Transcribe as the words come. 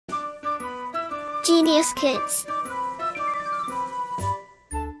Genius Kids.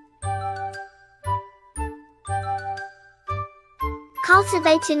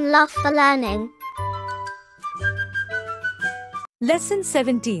 Cultivating love for learning. Lesson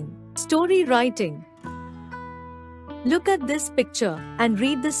 17. Story Writing. Look at this picture and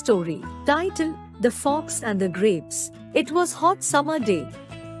read the story. Title: The Fox and the Grapes. It was hot summer day.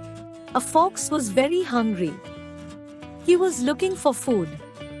 A fox was very hungry. He was looking for food.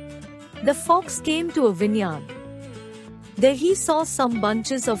 The fox came to a vineyard. There he saw some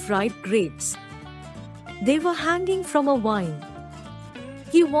bunches of ripe grapes. They were hanging from a vine.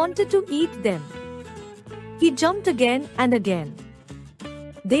 He wanted to eat them. He jumped again and again.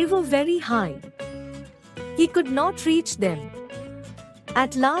 They were very high. He could not reach them.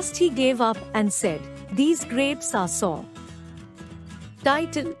 At last he gave up and said, "These grapes are sour."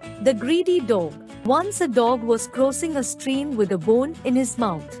 Title: The Greedy Dog. Once a dog was crossing a stream with a bone in his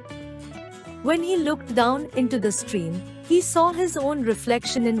mouth. When he looked down into the stream, he saw his own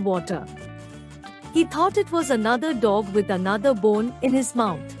reflection in water. He thought it was another dog with another bone in his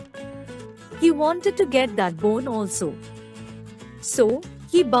mouth. He wanted to get that bone also. So,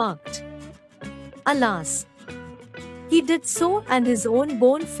 he barked. Alas! He did so, and his own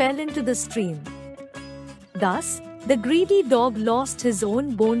bone fell into the stream. Thus, the greedy dog lost his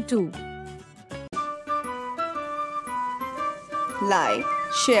own bone too. Like,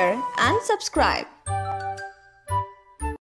 share and subscribe.